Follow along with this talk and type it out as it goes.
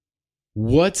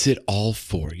What's it all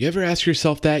for? You ever ask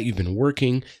yourself that? You've been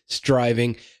working,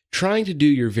 striving, trying to do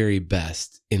your very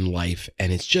best in life,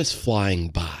 and it's just flying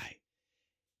by.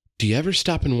 Do you ever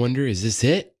stop and wonder, is this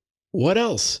it? What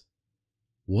else?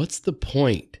 What's the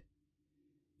point?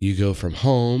 You go from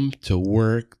home to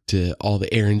work to all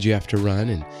the errands you have to run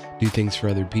and do things for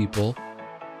other people,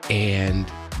 and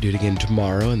do it again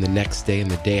tomorrow and the next day and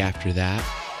the day after that.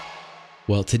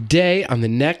 Well, today on the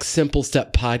Next Simple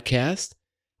Step podcast,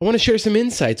 I want to share some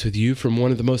insights with you from one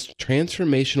of the most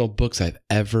transformational books I've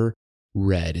ever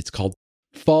read. It's called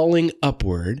Falling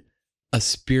Upward, A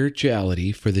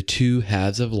Spirituality for the Two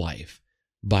Halves of Life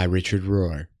by Richard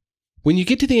Rohr. When you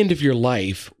get to the end of your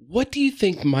life, what do you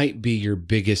think might be your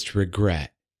biggest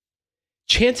regret?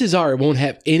 Chances are it won't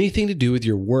have anything to do with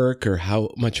your work or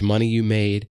how much money you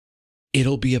made.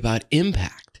 It'll be about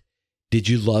impact. Did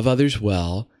you love others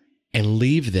well and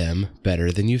leave them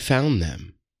better than you found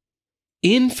them?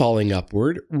 In Falling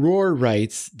Upward, Rohr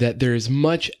writes that there is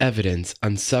much evidence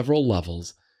on several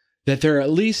levels that there are at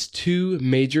least two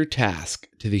major tasks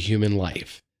to the human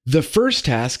life. The first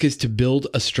task is to build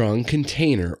a strong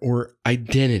container or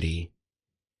identity.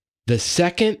 The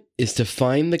second is to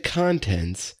find the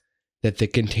contents that the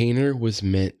container was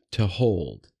meant to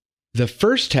hold. The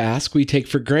first task we take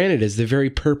for granted as the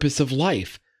very purpose of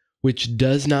life, which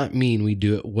does not mean we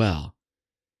do it well.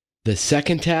 The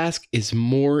second task is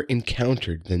more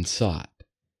encountered than sought.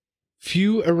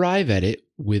 Few arrive at it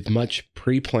with much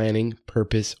pre-planning,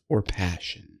 purpose, or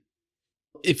passion.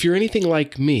 If you're anything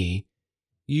like me,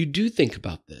 you do think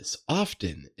about this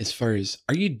often as far as,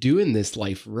 are you doing this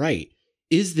life right?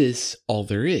 Is this all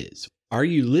there is? Are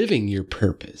you living your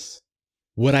purpose?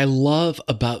 What I love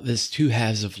about this two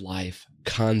halves of life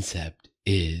concept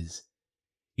is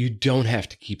you don't have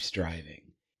to keep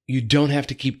striving. You don't have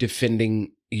to keep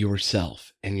defending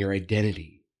yourself and your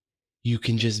identity. You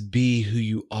can just be who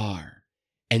you are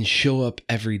and show up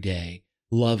every day,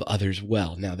 love others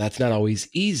well. Now, that's not always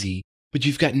easy, but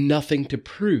you've got nothing to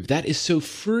prove. That is so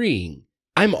freeing.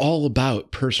 I'm all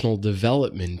about personal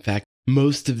development. In fact,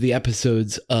 most of the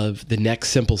episodes of The Next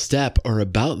Simple Step are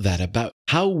about that, about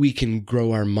how we can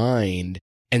grow our mind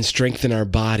and strengthen our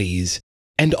bodies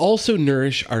and also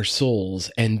nourish our souls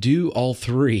and do all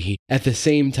three at the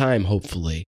same time,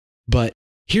 hopefully. But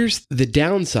here's the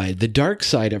downside, the dark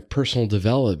side of personal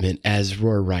development, as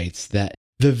Rohr writes, that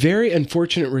the very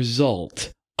unfortunate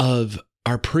result of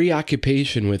our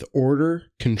preoccupation with order,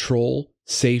 control,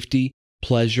 safety,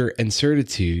 pleasure, and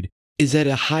certitude is that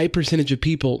a high percentage of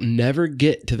people never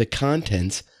get to the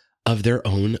contents of their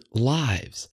own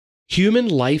lives. Human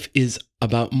life is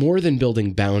about more than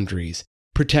building boundaries,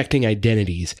 protecting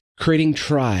identities, creating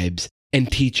tribes, and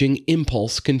teaching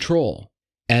impulse control.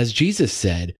 As Jesus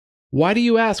said, "Why do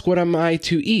you ask, what am I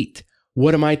to eat?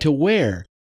 What am I to wear?"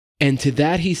 And to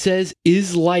that he says,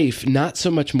 "Is life not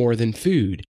so much more than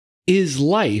food? Is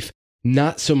life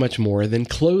not so much more than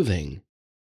clothing?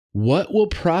 What will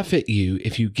profit you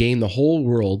if you gain the whole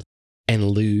world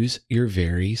and lose your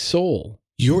very soul?"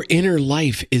 Your inner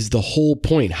life is the whole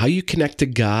point, how you connect to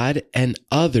God and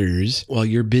others while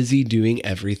you're busy doing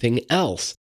everything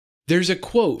else. There's a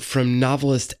quote from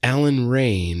novelist Alan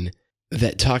Rain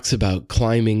that talks about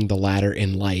climbing the ladder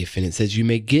in life, and it says, "You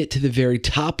may get to the very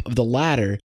top of the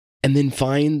ladder and then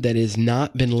find that it has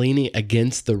not been leaning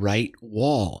against the right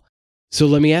wall." So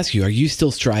let me ask you, are you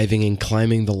still striving and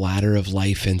climbing the ladder of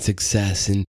life and success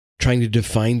and trying to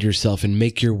define yourself and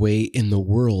make your way in the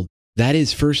world? That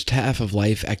is first half of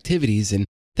life activities, and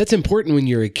that's important when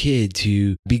you're a kid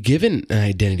to be given an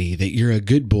identity that you're a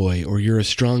good boy or you're a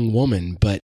strong woman,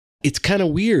 but it's kind of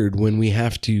weird when we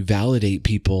have to validate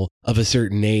people of a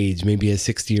certain age, maybe a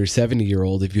 60 or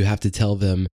 70-year-old, if you have to tell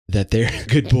them that they're a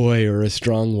good boy or a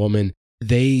strong woman.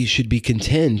 They should be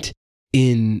content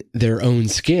in their own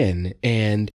skin.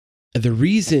 And the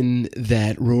reason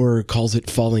that Rohr calls it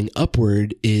falling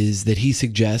upward is that he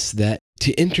suggests that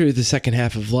to enter the second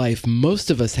half of life, most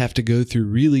of us have to go through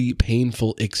really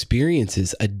painful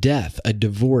experiences, a death, a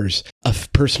divorce, a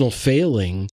personal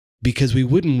failing, because we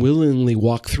wouldn't willingly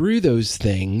walk through those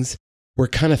things. We're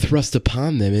kind of thrust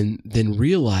upon them and then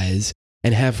realize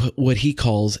and have what he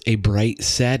calls a bright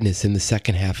sadness in the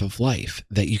second half of life,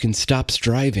 that you can stop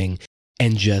striving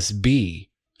and just be.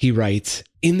 He writes,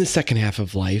 "In the second half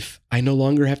of life, I no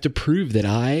longer have to prove that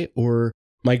I or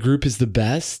my group is the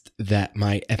best, that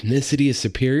my ethnicity is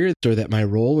superior, or that my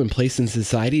role and place in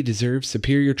society deserves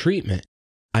superior treatment.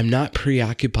 I'm not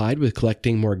preoccupied with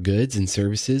collecting more goods and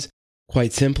services.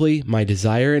 Quite simply, my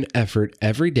desire and effort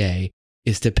every day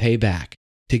is to pay back,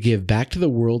 to give back to the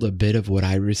world a bit of what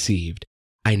I received.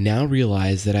 I now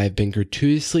realize that I have been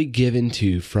gratuitously given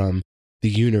to from the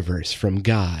universe, from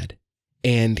God.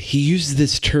 And he used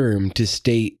this term to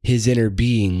state his inner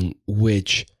being,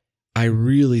 which I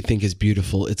really think is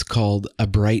beautiful. It's called a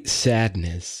bright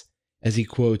sadness, as he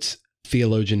quotes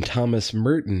theologian Thomas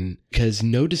Merton, because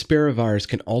no despair of ours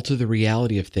can alter the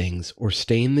reality of things or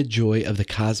stain the joy of the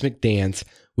cosmic dance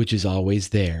which is always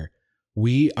there.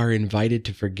 We are invited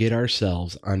to forget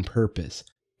ourselves on purpose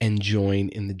and join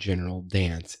in the general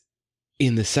dance.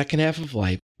 In the second half of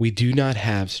life, we do not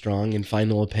have strong and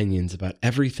final opinions about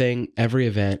everything, every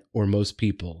event, or most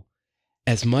people,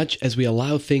 as much as we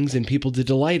allow things and people to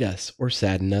delight us or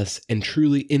sadden us and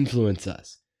truly influence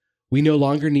us. We no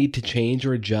longer need to change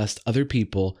or adjust other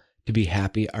people to be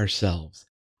happy ourselves.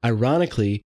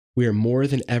 Ironically, we are more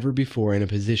than ever before in a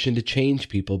position to change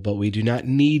people, but we do not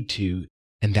need to,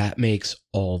 and that makes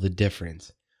all the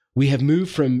difference. We have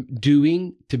moved from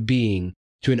doing to being,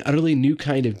 to an utterly new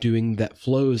kind of doing that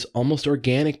flows almost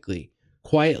organically,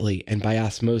 quietly, and by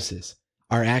osmosis.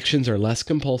 Our actions are less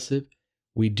compulsive.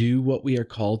 We do what we are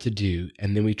called to do,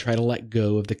 and then we try to let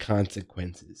go of the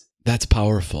consequences. That's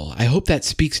powerful. I hope that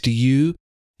speaks to you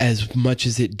as much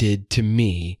as it did to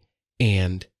me.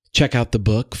 And check out the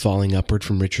book, Falling Upward,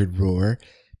 from Richard Rohr,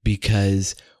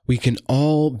 because we can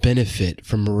all benefit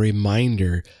from a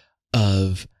reminder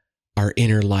of our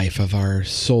inner life, of our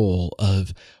soul,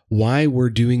 of why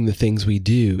we're doing the things we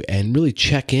do, and really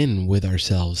check in with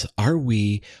ourselves. Are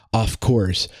we off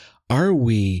course? Are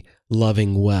we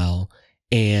loving well?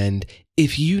 And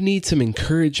if you need some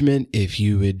encouragement, if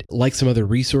you would like some other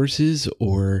resources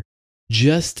or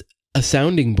just a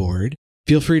sounding board,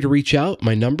 feel free to reach out.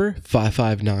 My number,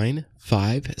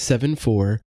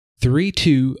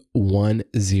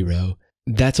 559-574-3210.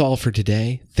 That's all for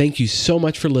today. Thank you so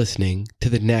much for listening to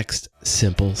the Next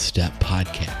Simple Step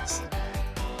podcast.